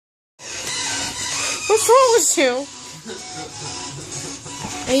What's wrong with you?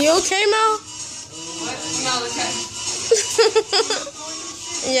 Are you okay, Mel? What? No, okay.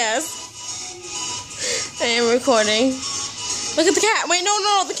 Yes. I am recording. Look at the cat. Wait,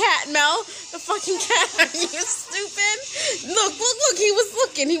 no, the cat, Mel. The fucking cat. You stupid. Look. He was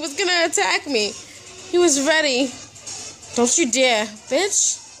looking. He was gonna attack me. He was ready. Don't you dare.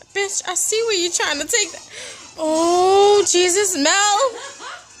 Bitch, I see where you're trying to take that. Oh, Jesus, Mel.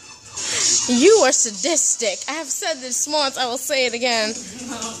 You are sadistic. I have said this once. I will say it again.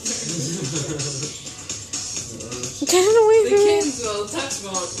 Get it away from me. The kids will touch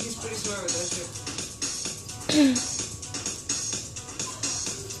mode. He's pretty smart with that shit.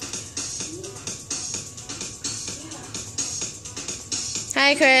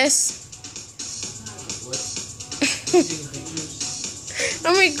 Hi, Chris.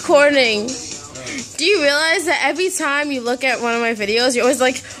 I'm recording. Do you realize that every time you look at one of my videos, you're always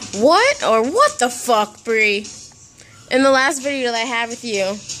like, what? Or what the fuck, Bree? In the last video that I had with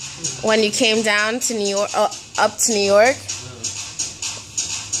you, when you came down to New York, up to New York,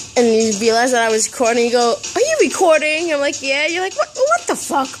 and you realized that I was recording, you go, are you recording? I'm like, yeah. You're like, what the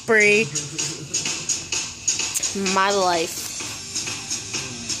fuck, Bree? My life.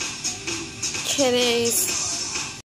 Kitties.